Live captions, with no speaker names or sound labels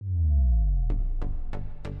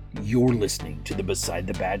You're listening to the Beside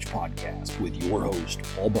the Badge podcast with your host,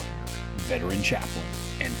 Paul Buckner, veteran chaplain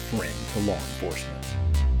and friend to law enforcement.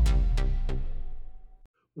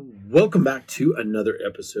 Welcome back to another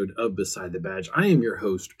episode of Beside the Badge. I am your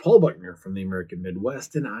host, Paul Buckner from the American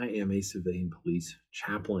Midwest, and I am a civilian police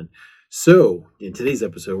chaplain. So, in today's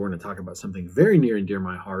episode, we're going to talk about something very near and dear to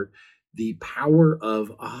my heart, the power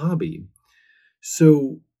of a hobby.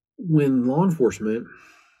 So, when law enforcement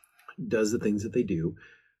does the things that they do,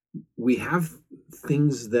 we have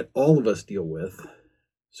things that all of us deal with.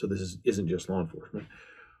 So this isn't just law enforcement,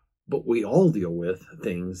 but we all deal with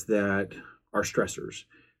things that are stressors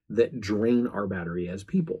that drain our battery as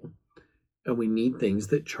people. And we need things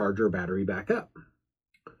that charge our battery back up.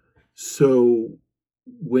 So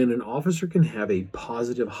when an officer can have a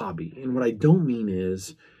positive hobby, and what I don't mean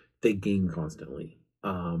is they game constantly.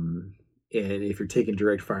 And if you're taking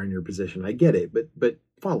direct fire in your position, I get it, but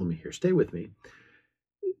follow me here, stay with me.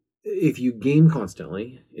 If you game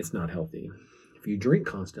constantly, it's not healthy. If you drink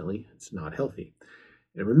constantly, it's not healthy.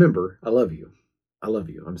 And remember, I love you. I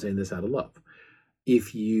love you. I'm saying this out of love.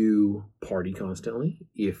 If you party constantly,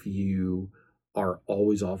 if you are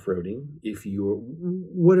always off-roading, if you're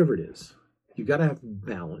whatever it is, you got to have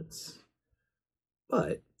balance.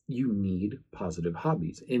 But you need positive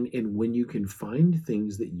hobbies. And when you can find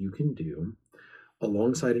things that you can do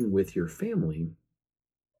alongside and with your family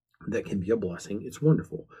that can be a blessing, it's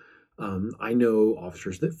wonderful. I know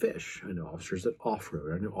officers that fish. I know officers that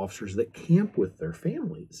off-road. I know officers that camp with their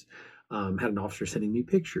families. Had an officer sending me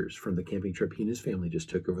pictures from the camping trip he and his family just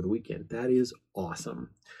took over the weekend. That is awesome.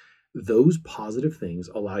 Those positive things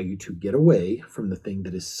allow you to get away from the thing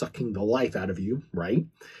that is sucking the life out of you, right?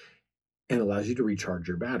 And allows you to recharge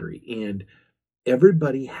your battery. And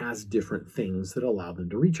everybody has different things that allow them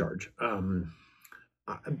to recharge.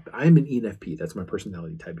 I'm an ENFP. That's my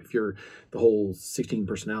personality type. If you're the whole 16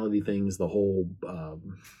 personality things, the whole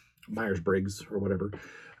Myers-Briggs or whatever,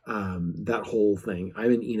 that whole thing,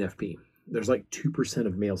 I'm an ENFP. There's like 2%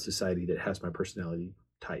 of male society that has my personality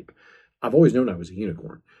type. I've always known I was a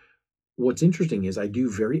unicorn. What's interesting is I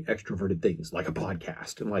do very extroverted things like a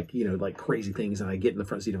podcast and like crazy things. And I get in the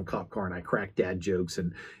front seat of a cop car and I crack dad jokes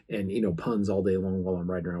and puns all day long while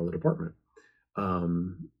I'm riding around the department.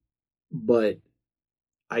 But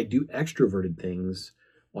I do extroverted things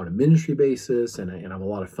on a ministry basis, and I'm a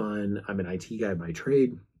lot of fun. I'm an IT guy by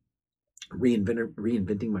trade,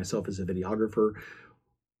 reinventing myself as a videographer.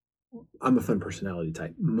 I'm a fun personality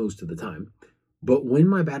type most of the time. But when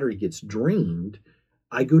my battery gets drained,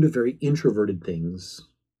 I go to very introverted things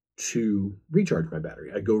to recharge my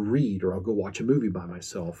battery. I go read, or I'll go watch a movie by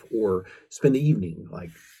myself, or spend the evening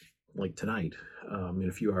like tonight, in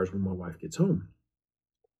a few hours when my wife gets home.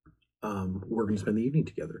 We're going to spend the evening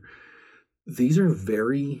together. These are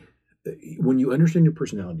when you understand your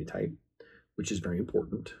personality type, which is very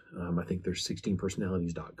important. I think there's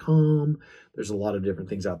 16personalities.com. There's a lot of different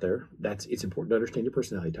things out there. It's important to understand your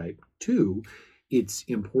personality type. 2, it's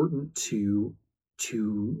important to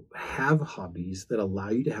have hobbies that allow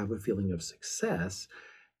you to have a feeling of success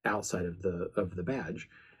outside of the badge.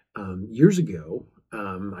 Years ago,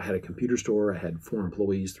 I had a computer store. I had 4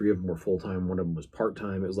 employees. 3 of them were full-time. 1 of them was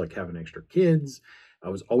part-time. It was like having extra kids. I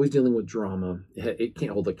was always dealing with drama. It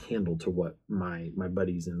can't hold a candle to what my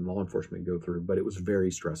buddies in law enforcement go through, but it was very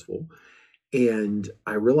stressful. And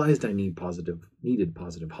I realized I needed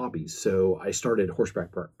positive hobbies. So I started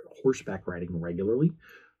horseback riding regularly.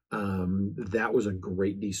 That was a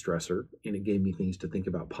great de-stressor, and it gave me things to think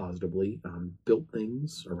about positively. Built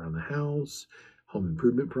things around the house, home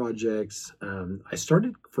improvement projects. I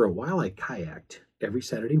started for a while. I kayaked every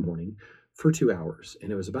Saturday morning for 2 hours,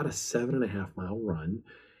 and it was about a 7.5 mile run,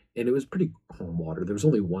 and it was pretty calm water. There was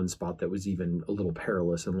only one spot that was even a little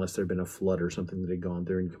perilous, unless there'd been a flood or something that had gone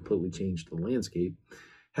there and completely changed the landscape.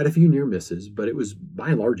 Had a few near misses, but it was, by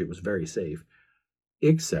and large, it was very safe,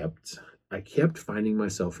 except I kept finding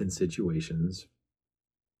myself in situations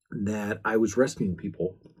that I was rescuing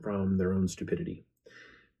people from their own stupidity,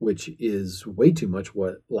 which is way too much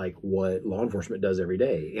what law enforcement does every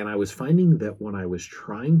day. And I was finding that when I was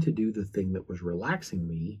trying to do the thing that was relaxing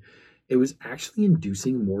me, it was actually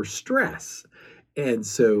inducing more stress. And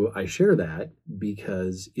so I share that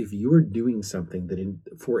because if you are doing something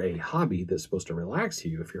for a hobby that's supposed to relax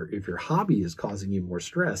you, if your hobby is causing you more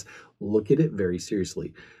stress, look at it very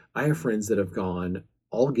seriously. I have friends that have gone,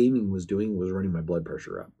 all gaming was doing was running my blood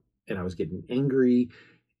pressure up, and I was getting angry,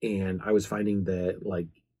 and I was finding that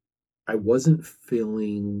I wasn't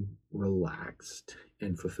feeling relaxed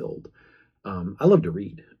and fulfilled. I love to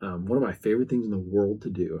read. One of my favorite things in the world to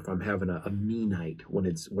do if I'm having a me night when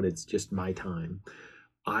it's just my time.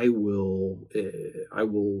 I will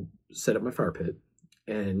set up my fire pit,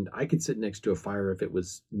 and I could sit next to a fire if it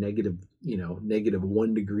was negative,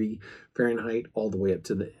 -1 degree Fahrenheit, all the way up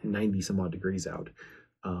to the 90 some odd degrees out.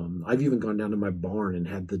 I've even gone down to my barn and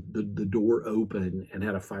had the door open and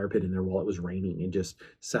had a fire pit in there while it was raining, and just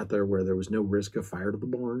sat there where there was no risk of fire to the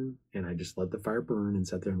barn, and I just let the fire burn and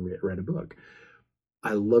sat there and read a book.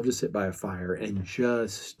 I love to sit by a fire and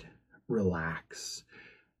just relax,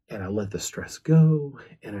 and I let the stress go,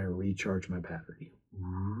 and I recharge my battery.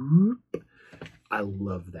 I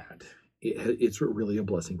love that. It's really a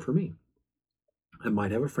blessing for me. I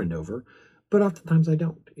might have a friend over, but oftentimes I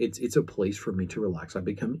don't. It's a place for me to relax. I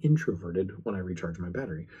become introverted when I recharge my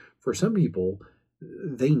battery. For some people,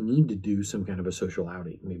 they need to do some kind of a social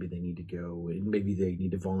outing. Maybe they need to go, and maybe they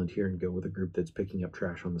need to volunteer and go with a group that's picking up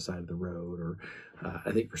trash on the side of the road. Or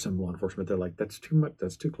I think for some law enforcement, they're like, that's too much.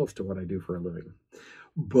 That's too close to what I do for a living.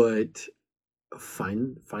 But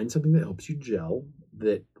find something that helps you gel,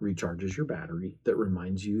 that recharges your battery, that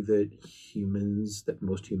reminds you that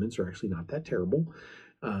most humans are actually not that terrible,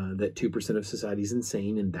 that 2% of society is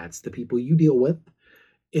insane, and that's the people you deal with,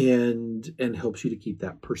 and helps you to keep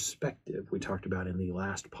that perspective. We talked about in the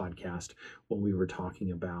last podcast, when we were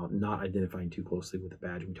talking about not identifying too closely with the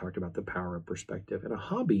badge, we talked about the power of perspective. And a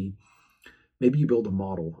hobby, maybe you build a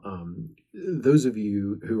model. Those of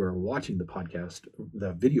you who are watching the podcast,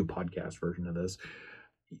 the video podcast version of this,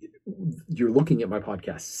 you're looking at my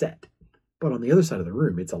podcast set, but on the other side of the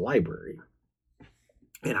room, it's a library.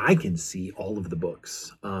 And I can see all of the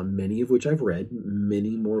books, many of which I've read,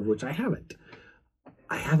 many more of which I haven't.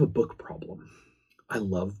 I have a book problem. I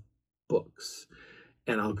love books.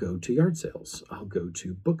 And I'll go to yard sales. I'll go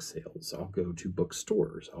to book sales. I'll go to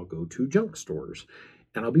bookstores. I'll go to junk stores.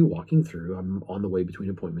 And I'll be walking through. I'm on the way between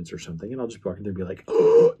appointments or something. And I'll just be walking through and be like,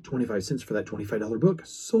 oh, 25 cents for that $25 book.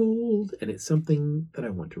 Sold. And it's something that I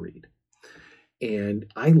want to read. And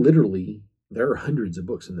there are hundreds of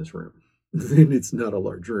books in this room. And it's not a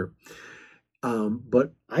large room.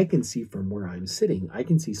 But I can see from where I'm sitting, I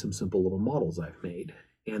can see some simple little models I've made.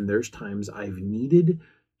 And there's times I've needed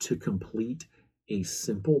to complete a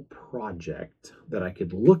simple project that I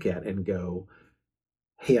could look at and go,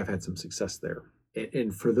 hey, I've had some success there.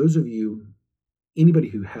 And for those of you, anybody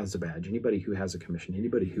who has a badge, anybody who has a commission,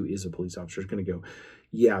 anybody who is a police officer is going to go,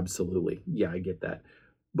 yeah, absolutely. Yeah, I get that.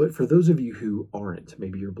 But for those of you who aren't,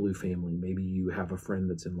 maybe you're blue family, maybe you have a friend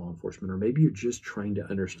that's in law enforcement, or maybe you're just trying to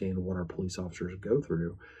understand what our police officers go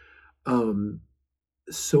through.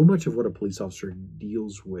 So much of what a police officer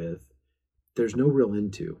deals with, there's no real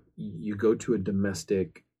end to. You go to a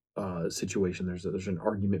domestic situation, there's an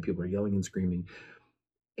argument, people are yelling and screaming,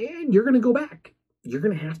 and you're going to go back. You're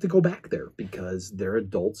going to have to go back there because they're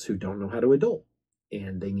adults who don't know how to adult,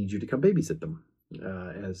 and they need you to come babysit them.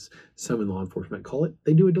 As some in law enforcement call it,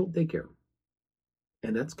 they do adult daycare.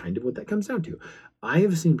 And that's kind of what that comes down to. I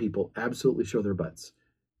have seen people absolutely show their butts,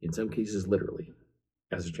 in some cases literally,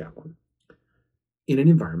 as a chaplain, in an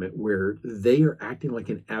environment where they are acting like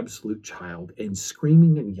an absolute child and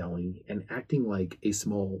screaming and yelling and acting like a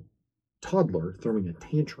small toddler throwing a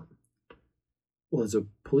tantrum. Well, as a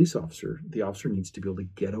police officer, the officer needs to be able to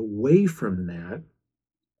get away from that.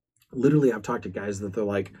 Literally, I've talked to guys that they're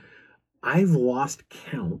like, I've lost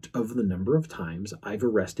count of the number of times I've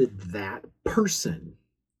arrested that person.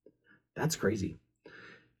 That's crazy.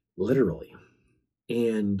 Literally.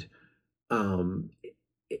 And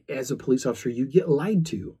as a police officer, you get lied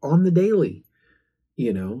to on the daily,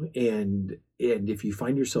 and if you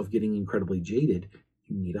find yourself getting incredibly jaded,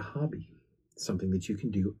 you need a hobby, something that you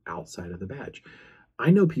can do outside of the badge.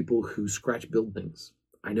 I know people who scratch build things.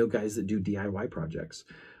 I know guys that do DIY projects.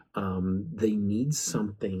 They need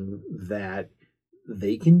something that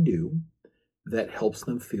they can do that helps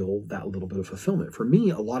them feel that little bit of fulfillment. For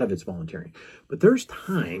me, a lot of it's volunteering, but there's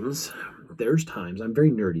times, I'm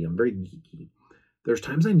very nerdy, I'm very geeky. There's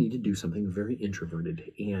times I need to do something very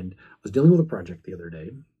introverted. And I was dealing with a project the other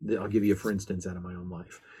day. I'll give you a for instance out of my own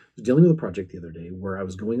life. I was dealing with a project the other day where I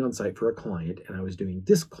was going on site for a client and I was doing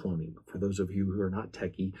disk cloning. For those of you who are not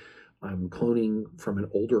techie, I'm cloning from an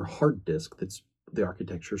older hard disk that's the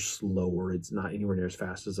architecture's slower. It's not anywhere near as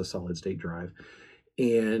fast as a solid state drive.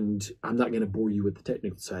 And I'm not going to bore you with the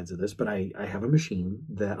technical sides of this, but I have a machine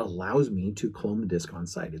that allows me to clone the disk on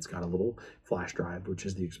site. It's got a little flash drive, which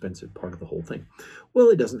is the expensive part of the whole thing. Well,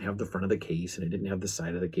 it doesn't have the front of the case and it didn't have the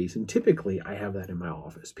side of the case. And typically I have that in my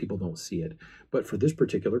office. People don't see it. But for this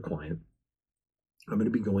particular client, I'm going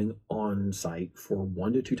to be going on site for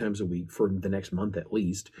 1 to 2 times a week for the next month at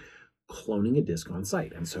least, cloning a disk on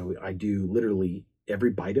site. And so I do literally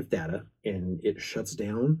every byte of data and it shuts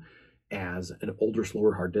down as an older,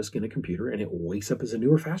 slower hard disk in a computer, and it wakes up as a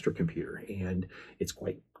newer, faster computer, and it's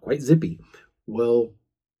quite zippy. Well,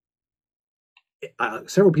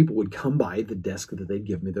 several people would come by the desk that they'd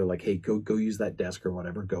give me. They're like, "Hey, go use that desk or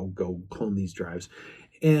whatever. Go clone these drives,"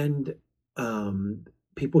 and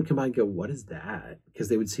people would come by and go, "What is that?" Because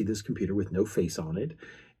they would see this computer with no face on it,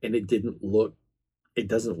 and it doesn't look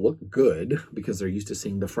good because they're used to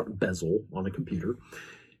seeing the front bezel on a computer.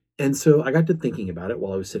 And so I got to thinking about it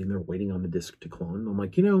while I was sitting there waiting on the disk to clone. I'm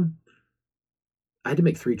like, I had to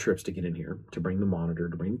make 3 trips to get in here, to bring the monitor,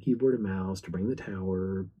 to bring the keyboard and mouse, to bring the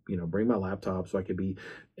tower, bring my laptop so I could be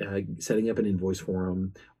setting up an invoice for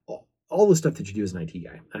them. All the stuff that you do as an IT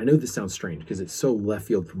guy. And I know this sounds strange because it's so left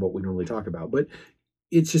field from what we normally talk about, but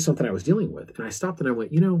it's just something I was dealing with. And I stopped and I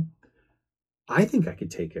went, I think I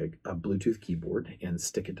could take a Bluetooth keyboard and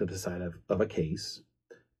stick it to the side of a case.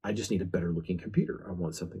 I just need a better looking computer. I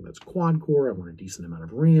want something that's quad core. I want a decent amount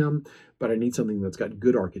of RAM, but I need something that's got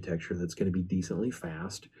good architecture that's going to be decently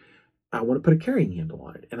fast. I want to put a carrying handle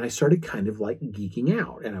on it. And I started kind of like geeking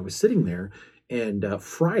out. And I was sitting there, and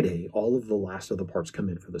Friday, all of the last of the parts come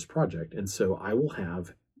in for this project. And so I will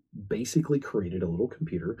have basically created a little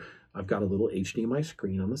computer. I've got a little HDMI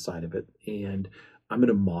screen on the side of it, and I'm going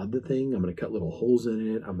to mod the thing. I'm going to cut little holes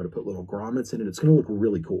in it. I'm going to put little grommets in it. It's going to look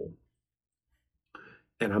really cool.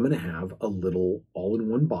 And I'm going to have a little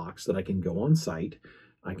all-in-one box that I can go on site.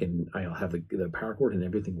 I'll have the power cord and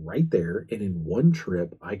everything right there. And in one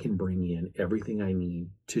trip, I can bring in everything I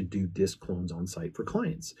need to do disk clones on site for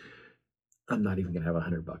clients. I'm not even going to have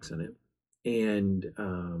 $100 in it.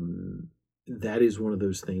 And that is one of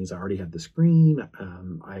those things. I already have the screen.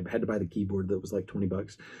 I had to buy the keyboard that was like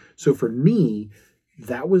 $20. So for me,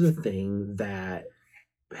 that was a thing that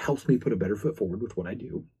helps me put a better foot forward with what I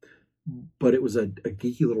do. But it was a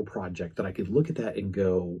geeky little project that I could look at that and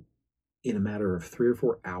go, in a matter of 3 or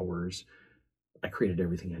 4 hours, I created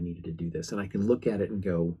everything I needed to do this. And I can look at it and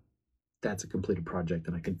go, that's a completed project,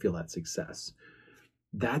 and I can feel that success.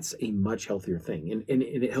 That's a much healthier thing. And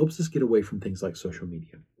it helps us get away from things like social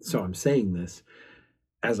media. So I'm saying this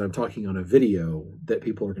as I'm talking on a video that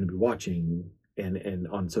people are going to be watching and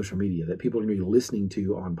on social media, that people are going to be listening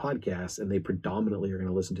to on podcasts, and they predominantly are going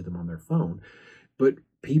to listen to them on their phone. But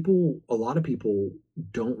a lot of people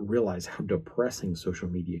don't realize how depressing social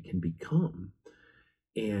media can become.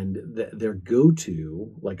 And their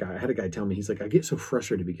go-to, like I had a guy tell me, he's like, I get so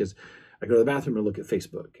frustrated because I go to the bathroom and look at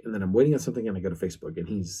Facebook, and then I'm waiting on something and I go to Facebook, and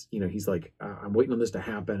he's like, I'm waiting on this to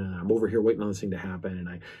happen, and I'm over here waiting on this thing to happen,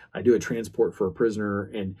 and I do a transport for a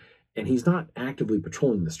prisoner, and he's not actively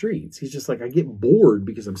patrolling the streets. He's just like, I get bored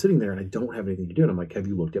because I'm sitting there and I don't have anything to do. And I'm like, have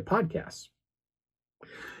you looked at podcasts?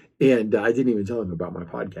 And I didn't even tell him about my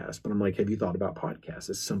podcast, but I'm like, have you thought about podcasts?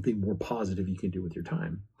 It's something more positive you can do with your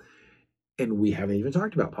time. And we haven't even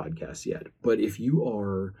talked about podcasts yet. But if you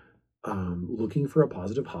are looking for a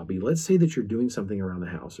positive hobby, let's say that you're doing something around the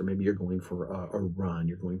house, or maybe you're going for a run,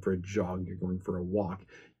 you're going for a jog, you're going for a walk.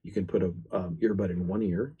 You can put a earbud in one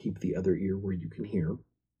ear, keep the other ear where you can hear,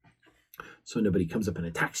 so nobody comes up and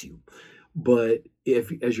attacks you. But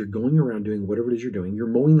as you're going around doing whatever it is you're doing, you're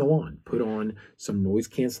mowing the lawn, put on some noise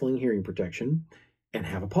canceling hearing protection and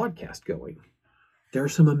have a podcast going. There are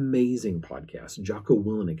some amazing podcasts. Jocko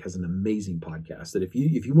Willenick has an amazing podcast that if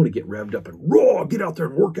you want to get revved up and raw, get out there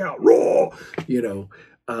and work out, raw,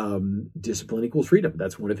 discipline equals freedom.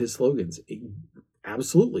 That's one of his slogans.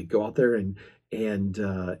 Absolutely, go out there and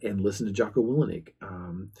listen to Jocko Willenick.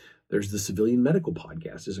 There's the Civilian Medical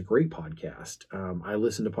Podcast. Is a great podcast. I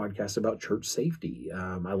listen to podcasts about church safety.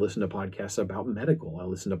 I listen to podcasts about medical. I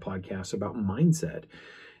listen to podcasts about mindset.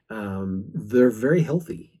 They're very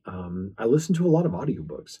healthy. I listen to a lot of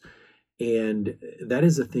audiobooks, and that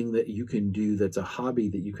is a thing that you can do. That's a hobby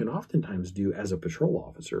that you can oftentimes do as a patrol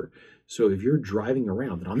officer. So if you're driving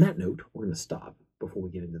around, and on that note, we're going to stop before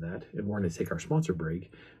we get into that, and we're going to take our sponsor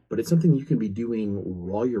break. But it's something you can be doing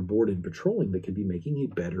while you're bored and patrolling that could be making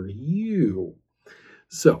a better you.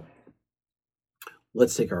 So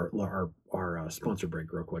let's take our sponsor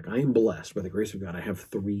break real quick. I am blessed by the grace of God. I have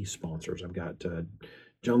 3 sponsors. I've got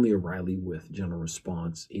John Lee O'Reilly with General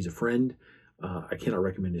Response. He's a friend. I cannot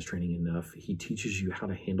recommend his training enough. He teaches you how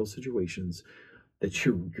to handle situations that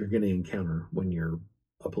you're going to encounter when you're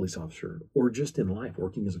a police officer, or just in life,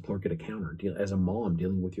 working as a clerk at a counter, as a mom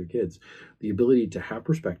dealing with your kids. The ability to have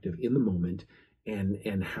perspective in the moment,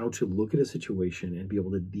 and how to look at a situation and be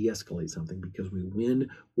able to de-escalate something, because we win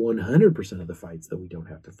 100% of the fights that we don't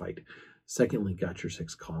have to fight. Secondly, Got Your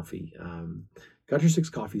Six Coffee. Got Your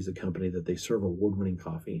Six Coffee is a company that they serve award-winning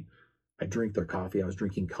coffee. I drink their coffee. I was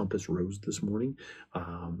drinking Compass Rose this morning.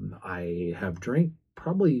 I have drank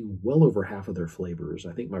probably well over half of their flavors.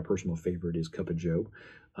 I think my personal favorite is Cup of Joe,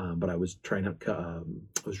 but I was trying out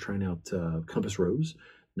Compass Rose.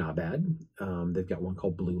 Not bad. They've got one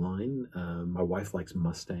called Blue Line. My wife likes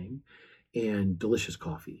Mustang, and delicious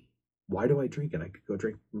coffee. Why do I drink it? I could go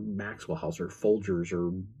drink Maxwell House or Folgers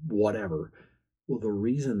or whatever. Well, the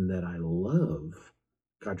reason that I love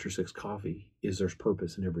Got Your Six coffee is there's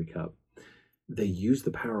purpose in every cup. They use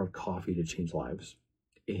the power of coffee to change lives.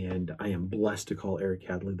 And I am blessed to call Eric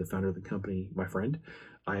Hadley, the founder of the company, my friend.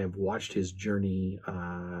 I have watched his journey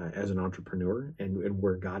as an entrepreneur and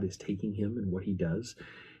where God is taking him and what he does.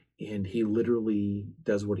 And he literally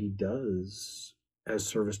does what he does as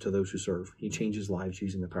service to those who serve. He changes lives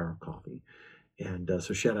using the power of coffee. And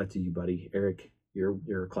so shout out to you, buddy. Eric,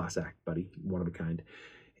 you're a class act, buddy. One of a kind.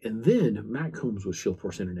 And then Matt Combs with Shield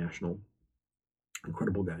Force International.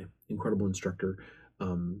 Incredible guy, incredible instructor.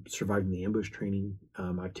 Surviving the ambush training.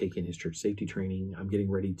 I've taken his church safety training. I'm getting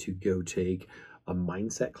ready to go take a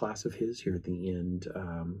mindset class of his here at the end.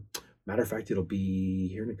 Matter of fact, it'll be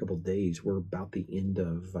here in a couple of days. We're about the end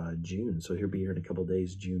of June, so he'll be here in a couple of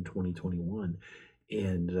days, June 2021.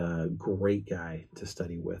 And great guy to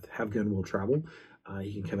study with. Have Gun Will Travel.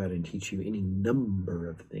 He can come out and teach you any number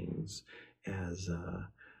of things as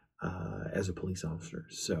a police officer.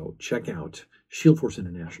 So check out Shield Force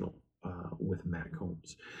International with Matt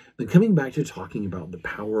Combs. Then coming back to talking about the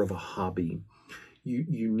power of a hobby,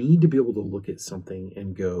 you need to be able to look at something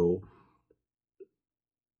and go,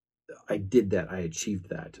 I did that, I achieved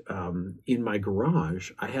that. In my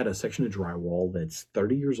garage, I had a section of drywall that's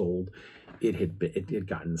 30 years old. It had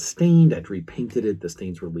gotten stained. I'd repainted it. The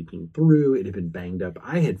stains were leaking through. It had been banged up.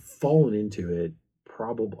 I had fallen into it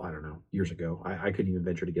probably, I don't know, years ago. I couldn't even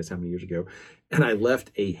venture to guess how many years ago. And I left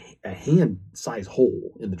a hand size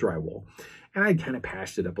hole in the drywall. And I kind of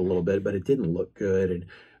patched it up a little bit, but it didn't look good. And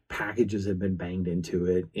packages had been banged into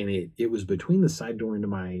it. And it was between the side door into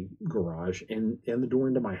my garage and the door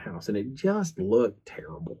into my house. And it just looked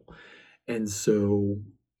terrible. And so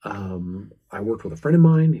I worked with a friend of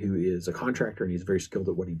mine who is a contractor, and he's very skilled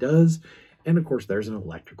at what he does. And of course, there's an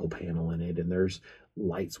electrical panel in it, and there's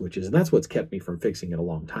light switches. And that's what's kept me from fixing it a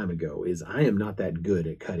long time ago, is I am not that good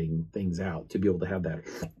at cutting things out to be able to have that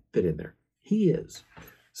fit in there. He is.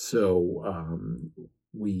 So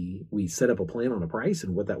we set up a plan on a price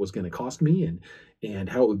and what that was going to cost me and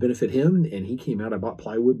how it would benefit him. And he came out. I bought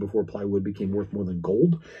plywood before plywood became worth more than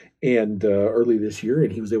gold, and early this year,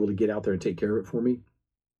 and he was able to get out there and take care of it for me.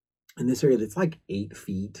 In this area that's like 8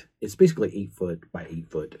 feet, it's basically 8 foot by 8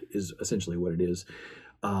 foot is essentially what it is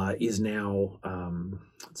now,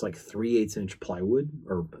 it's like 3/8 inch plywood,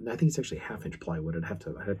 or I think it's actually 1/2 inch plywood. I'd have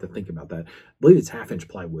to think about that. I believe it's 1/2 inch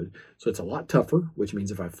plywood. So it's a lot tougher, which means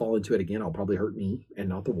if I fall into it again, I'll probably hurt me and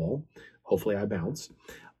not the wall. Hopefully I bounce.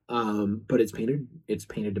 But it's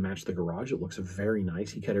painted to match the garage. It looks very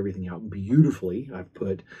nice. He cut everything out beautifully. I've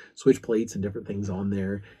put switch plates and different things on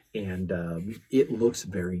there, and it looks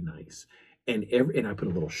very nice. And I put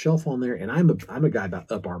a little shelf on there, and I'm a guy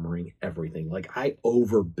about up armoring everything. Like, I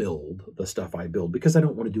overbuild the stuff I build because I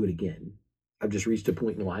don't want to do it again. I've just reached a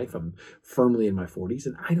point in life. I'm firmly in my 40s,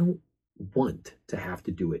 and I don't want to have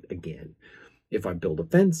to do it again. If I build a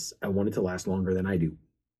fence, I want it to last longer than I do,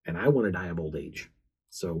 and I want to die of old age.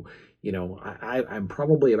 So, I'm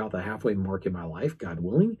probably about the halfway mark in my life, God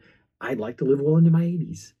willing. I'd like to live well into my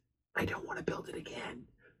 80s. I don't want to build it again.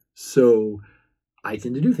 So I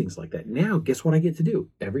tend to do things like that. Now, guess what I get to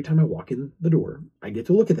do? Every time I walk in the door, I get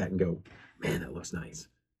to look at that and go, man, that looks nice.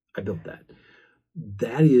 I built that.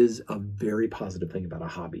 That is a very positive thing about a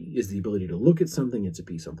hobby, is the ability to look at something. It's a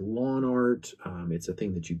piece of lawn art. It's a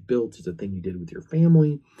thing that you built. It's a thing you did with your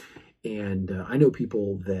family. And I know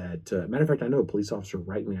people that, matter of fact, I know a police officer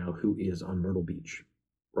right now who is on Myrtle Beach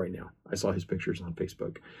right now. I saw his pictures on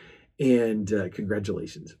Facebook. And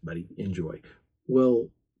congratulations, buddy. Enjoy. Well,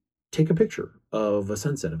 take a picture of a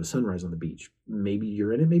sunset, of a sunrise on the beach. Maybe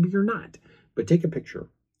you're in it, maybe you're not. But take a picture.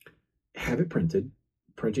 Have it printed.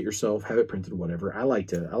 Print it yourself. Have it printed, whatever. I like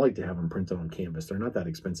to have them printed on canvas. They're not that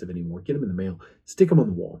expensive anymore. Get them in the mail. Stick them on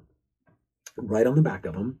the wall. Right on the back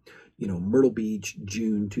of them, Myrtle Beach,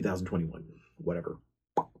 June 2021, whatever.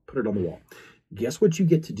 Put it on the wall. Guess what you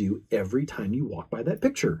get to do every time you walk by that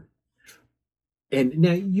picture? And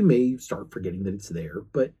now you may start forgetting that it's there,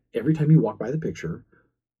 but every time you walk by the picture,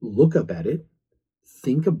 look up at it,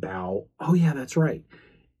 think about, oh yeah, that's right.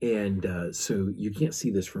 And so you can't see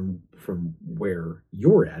this from where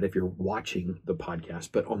you're at if you're watching the podcast,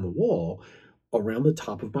 but on the wall around the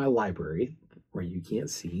top of my library where you can't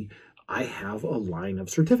see, I have a line of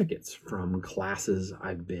certificates from classes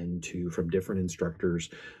I've been to, from different instructors,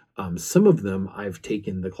 Some of them I've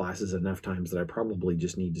taken the classes enough times that I probably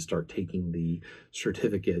just need to start taking the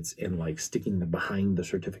certificates and like sticking them behind the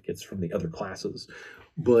certificates from the other classes.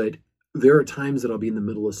 But there are times that I'll be in the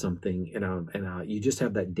middle of something you just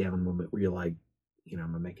have that down moment where you're like,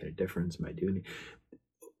 am I making a difference? Am I doing it?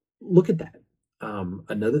 Look at that.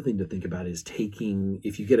 Another thing to think about is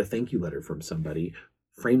if you get a thank you letter from somebody,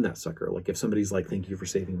 frame that sucker. Like if somebody's like, thank you for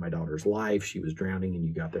saving my daughter's life. She was drowning and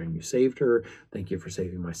you got there and you saved her. Thank you for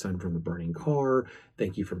saving my son from the burning car.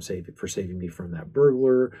 Thank you for saving me from that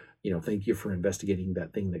burglar. Thank you for investigating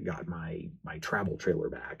that thing that got my travel trailer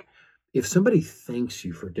back. If somebody thanks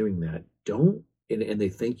you for doing that, and they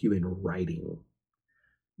thank you in writing,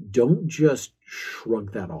 don't just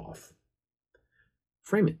shrug that off.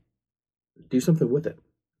 Frame it. Do something with it.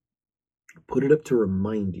 Put it up to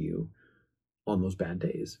remind you on those bad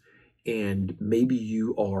days. And maybe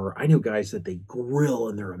I know guys that they grill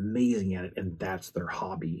and they're amazing at it, and that's their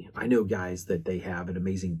hobby. I know guys that they have an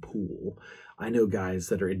amazing pool. I know guys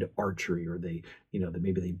that are into archery, or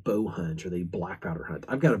maybe they bow hunt or they black powder hunt.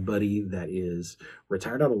 I've got a buddy that is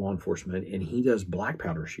retired out of law enforcement and he does black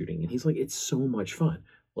powder shooting. And he's like, it's so much fun.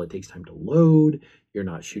 Well, it takes time to load. You're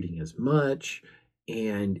not shooting as much.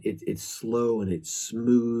 And it's slow and it's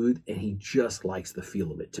smooth, and he just likes the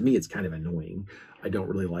feel of it. To me, it's kind of annoying. I don't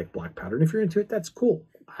really like black powder, and if you're into it, that's cool.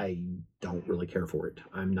 I don't really care for it.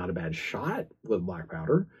 I'm not a bad shot with black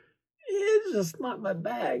powder. It's just not my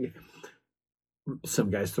bag.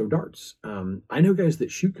 Some guys throw darts. I know guys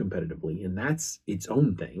that shoot competitively, and that's its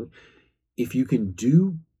own thing. If you can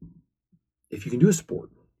do a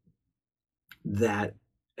sport that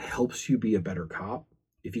helps you be a better cop,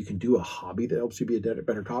 if you can do a hobby that helps you be a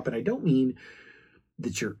better cop, and I don't mean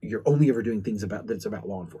that you're only ever doing things that's about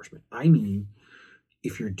law enforcement. I mean,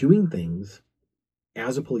 if you're doing things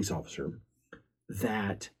as a police officer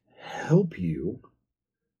that help you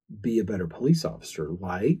be a better police officer,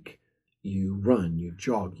 like you run, you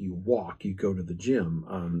jog, you walk, you go to the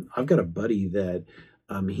gym. I've got a buddy that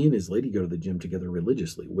he and his lady go to the gym together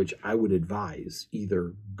religiously, which I would advise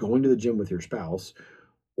either going to the gym with your spouse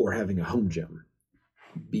or having a home gym,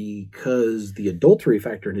 because the adultery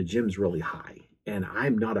factor in a gym is really high. And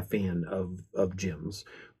I'm not a fan of gyms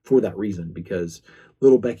for that reason, because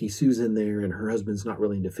little Becky Sue's in there and her husband's not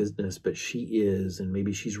really into fitness, but she is, and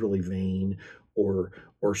maybe she's really vain, or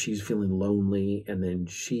she's feeling lonely, and then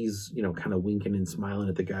she's, kind of winking and smiling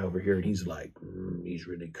at the guy over here, and he's like, he's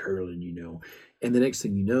really curling, and the next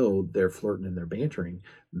thing you know, they're flirting and they're bantering.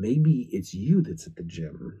 Maybe it's you that's at the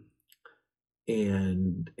gym,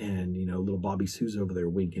 and little Bobby Sue's over there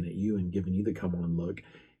winking at you and giving you the come on look,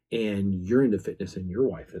 and you're into fitness and your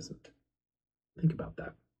wife isn't. Think about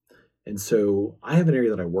that. And so I have an area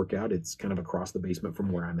that I work out. It's kind of across the basement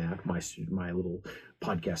from where I'm at. My little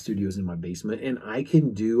podcast studio is in my basement, and I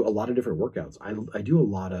can do a lot of different workouts. I do a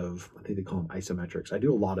lot of, I think they call them isometrics. I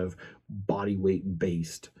do a lot of body weight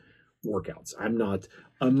based workouts. I'm not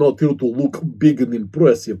here to look big and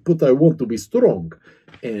impressive, but I want to be strong.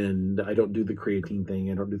 And I don't do the creatine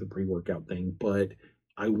thing. I don't do the pre-workout thing, but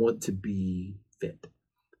I want to be fit.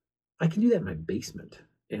 I can do that in my basement.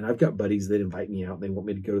 And I've got buddies that invite me out. They want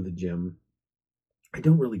me to go to the gym. I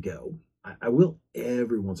don't really go. I will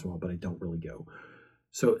every once in a while, but I don't really go.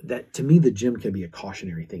 So that, to me, the gym can be a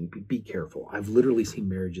cautionary thing. Be careful. I've literally seen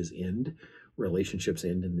marriages end, relationships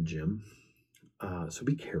end in the gym. So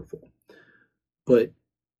be careful. But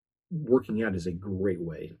working out is a great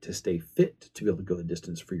way to stay fit, to be able to go the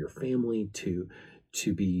distance for your family, to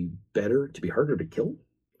be better, to be harder to kill.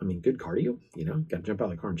 I mean, good cardio, got to jump out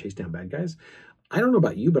of the car and chase down bad guys. I don't know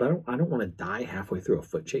about you, but I don't want to die halfway through a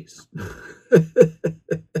foot chase.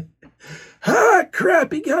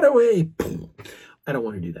 Crap, he got away. I don't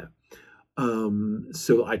want to do that.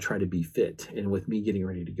 So I try to be fit. And with me getting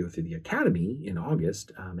ready to go through the academy in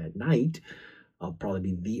August at night, I'll probably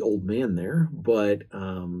be the old man there. But,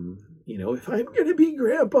 if I'm going to be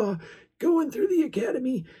grandpa going through the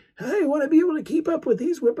academy, I want to be able to keep up with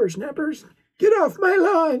these whippersnappers. Get off my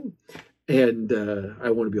lawn. And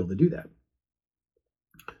I want to be able to do that.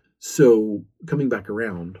 So coming back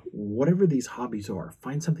around, whatever these hobbies are,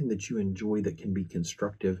 find something that you enjoy that can be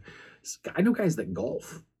constructive. I know guys that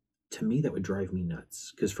golf. To me, that would drive me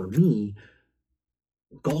nuts. Because for me,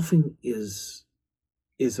 golfing is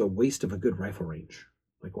a waste of a good rifle range.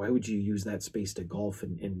 Like, why would you use that space to golf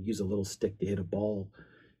and use a little stick to hit a ball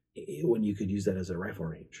when you could use that as a rifle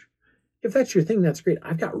range? If that's your thing, that's great.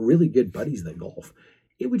 I've got really good buddies that golf.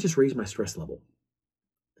 It would just raise my stress level.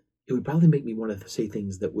 It would probably make me want to say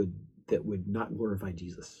things that would not glorify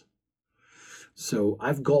Jesus. So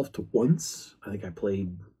I've golfed once. I think I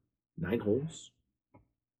played 9 holes.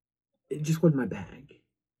 It just wasn't my bag.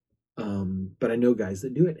 But I know guys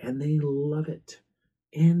that do it and they love it.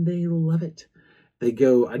 And they love it. They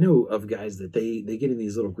go, I know of guys that they get in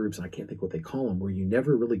these little groups, and I can't think what they call them, where you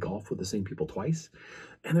never really golf with the same people twice.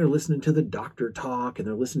 And they're listening to the doctor talk, and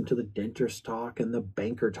they're listening to the dentist talk, and the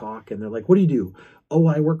banker talk, and they're like, "What do you do?" "Oh,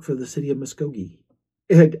 I work for the city of Muskogee."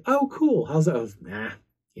 And "Oh, cool. How's that?" I was, "Nah,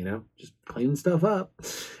 just cleaning stuff up."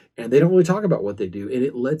 And they don't really talk about what they do, and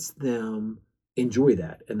it lets them enjoy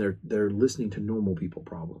that. And they're listening to normal people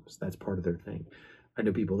problems. That's part of their thing. I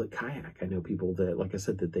know people that kayak. I know people that, like I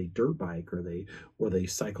said, that they dirt bike, or they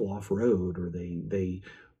cycle off road, or they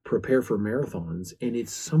prepare for marathons, and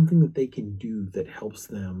it's something that they can do that helps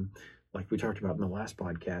them, like we talked about in the last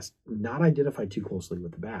podcast, not identify too closely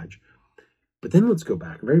with the badge. But then let's go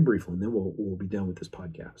back very briefly, and then we'll be done with this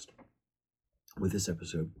podcast, with this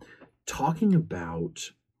episode, talking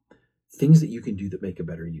about things that you can do that make a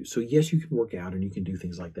better you. So yes, you can work out and you can do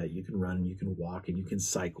things like that. You can run and you can walk and you can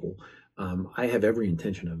cycle. I have every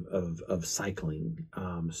intention of cycling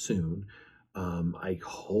soon. I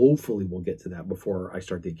hopefully will get to that before I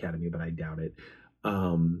start the academy, but I doubt it.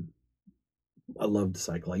 I love to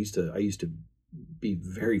cycle. I used to be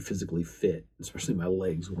very physically fit, especially my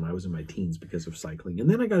legs, when I was in my teens because of cycling. And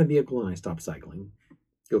then I got a vehicle and I stopped cycling.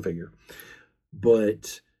 Go figure.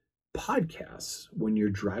 But podcasts, when you're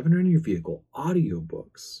driving around in your vehicle,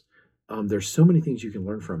 audiobooks, there's so many things you can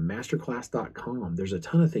learn from. Masterclass.com. There's a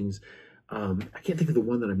ton of things. I can't think of the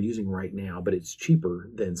one that I'm using right now, but it's cheaper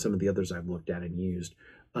than some of the others I've looked at and used.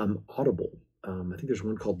 Audible. I think there's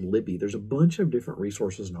one called Libby. There's a bunch of different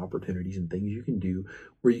resources and opportunities and things you can do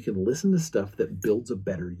where you can listen to stuff that builds a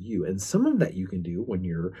better you. And some of that you can do when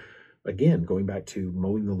you're, again, going back to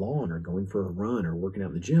mowing the lawn or going for a run or working out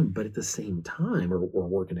in the gym, but at the same time, or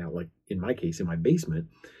working out, like in my case, in my basement,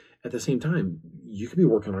 at the same time, you could be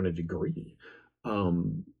working on a degree.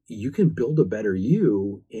 You can build a better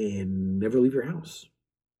you and never leave your house,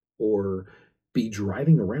 or be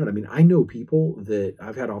driving around. I mean, I know people that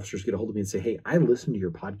I've had officers get a hold of me and say, "Hey, I listen to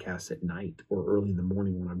your podcast at night or early in the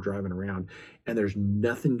morning when I'm driving around, and there's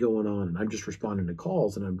nothing going on, and I'm just responding to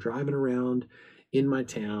calls, and I'm driving around in my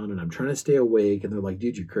town, and I'm trying to stay awake." And they're like,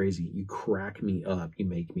 "Dude, you're crazy. You crack me up. You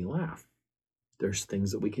make me laugh." There's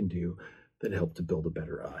things that we can do that help to build a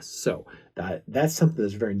better us. So that's something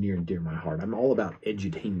that's very near and dear to my heart. I'm all about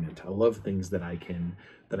edutainment. I love things that I can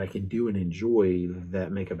do and enjoy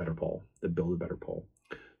that make a better Paul, that build a better Paul.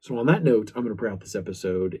 So on that note, I'm going to pray out this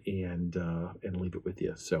episode and leave it with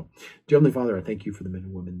you. So, dear Heavenly Father, I thank you for the men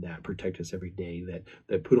and women that protect us every day,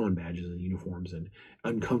 that put on badges and uniforms and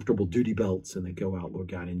uncomfortable duty belts, and they go out, Lord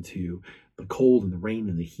God, into the cold and the rain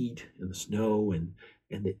and the heat and the snow and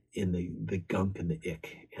the gunk and the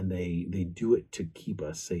ick, and they do it to keep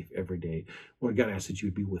us safe every day. Lord God, I ask that you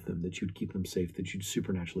would be with them, that you would keep them safe, that you'd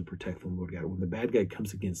supernaturally protect them, Lord God. When the bad guy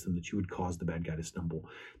comes against them, that you would cause the bad guy to stumble,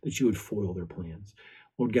 that you would foil their plans.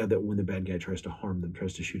 Lord God, that when the bad guy tries to harm them,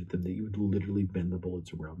 tries to shoot at them, that you would literally bend the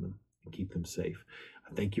bullets around them and keep them safe.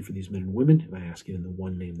 I thank you for these men and women, and I ask it in the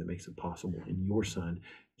one name that makes it possible, in your Son,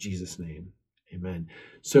 Jesus' name. Amen.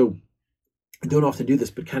 So, I don't often do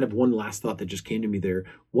this, but kind of one last thought that just came to me there.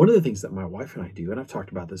 One of the things that my wife and I do, and I've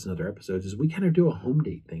talked about this in other episodes, is we kind of do a home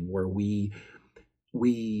date thing where we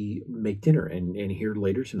make dinner. And here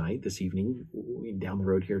later tonight, this evening, down the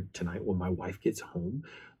road here tonight, when my wife gets home,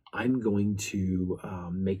 I'm going to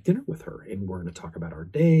make dinner with her, and we're going to talk about our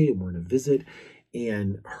day, and we're going to visit.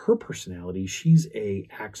 And her personality, she's a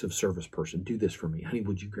acts of service person. Do this for me. Honey,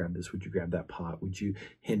 would you grab this? Would you grab that pot? Would you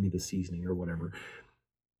hand me the seasoning or whatever?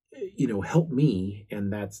 Help me.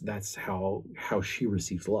 And that's how she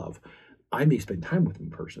receives love. I may spend time with me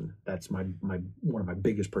person. That's my one of my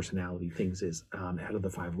biggest personality things is out of the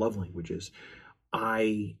 5 love languages.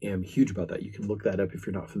 I am huge about that. You can look that up if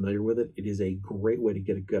you're not familiar with it. It is a great way to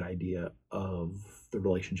get a good idea of the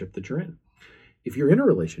relationship that you're in. If you're in a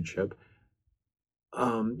relationship,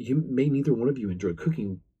 you may neither one of you enjoy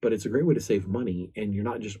cooking, but it's a great way to save money, and you're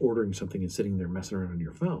not just ordering something and sitting there messing around on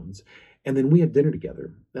your phones. And then we have dinner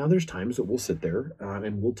together. Now, there's times that we'll sit there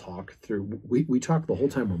and we'll talk through. We talk the whole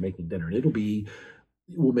time we're making dinner, and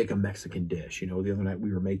we'll make a Mexican dish. The other night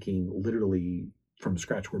we were making, literally from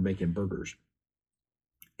scratch, we're making burgers.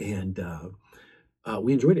 And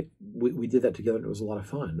we enjoyed it. We did that together, and it was a lot of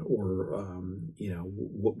fun. Or,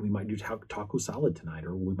 what we might do, taco salad tonight,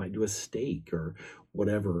 or we might do a steak or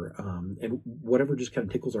whatever. And whatever just kind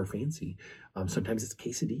of tickles our fancy. Sometimes it's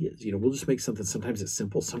quesadillas. We'll just make something. Sometimes it's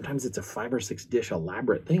simple. Sometimes it's a 5 or 6 dish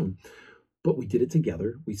elaborate thing. But we did it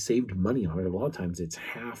together. We saved money on it. A lot of times it's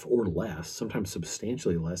half or less, sometimes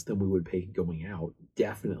substantially less than we would pay going out.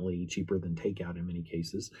 Definitely cheaper than takeout in many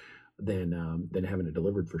cases, than having it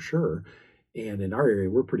delivered for sure. And in our area,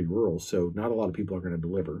 we're pretty rural, so not a lot of people are going to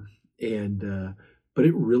deliver. And but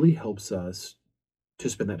it really helps us to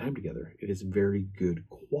spend that time together. It is very good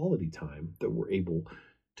quality time that we're able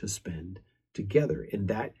to spend together. And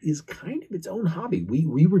that is kind of its own hobby.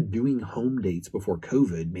 We were doing home dates before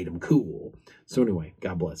COVID made them cool. So anyway,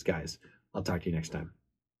 God bless, guys. I'll talk to you next time.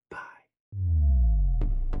 Bye.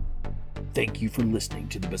 Thank you for listening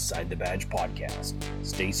to the Beside the Badge podcast.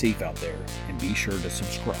 Stay safe out there and be sure to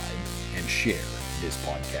subscribe and share this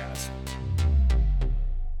podcast.